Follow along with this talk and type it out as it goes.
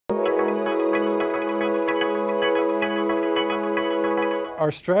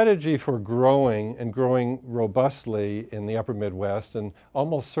Our strategy for growing and growing robustly in the upper Midwest and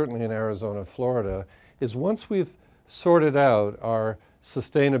almost certainly in Arizona, Florida, is once we've sorted out our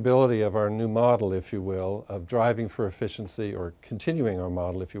sustainability of our new model, if you will, of driving for efficiency, or continuing our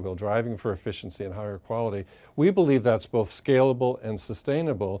model, if you will, driving for efficiency and higher quality, we believe that's both scalable and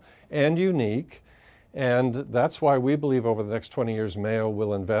sustainable and unique. And that's why we believe over the next 20 years, Mayo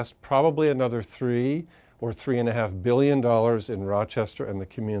will invest probably another $3 or $3.5 billion in Rochester and the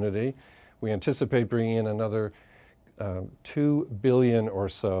community. We anticipate bringing in another $2 billion or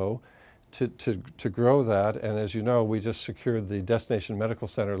so to grow that. And as you know, we just secured the Destination Medical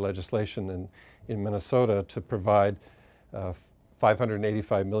Center legislation in Minnesota to provide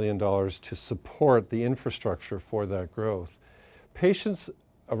 $585 million to support the infrastructure for that growth. Patients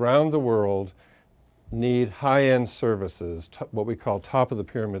around the world need high-end services, what we call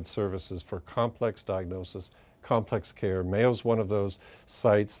top-of-the-pyramid services for complex diagnosis, complex care. Mayo's one of those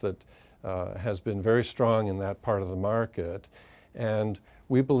sites that has been very strong in that part of the market. And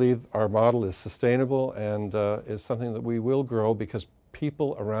we believe our model is sustainable and is something that we will grow because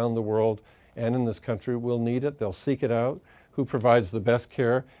people around the world and in this country will need it. They'll seek it out. Who provides the best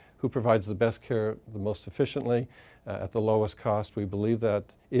care? Who provides the best care the most efficiently at the lowest cost? We believe that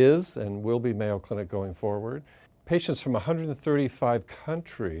is and will be Mayo Clinic going forward. Patients from 135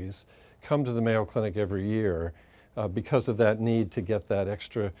 countries come to the Mayo Clinic every year because of that need to get that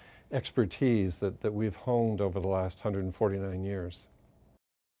extra expertise that we've honed over the last 149 years.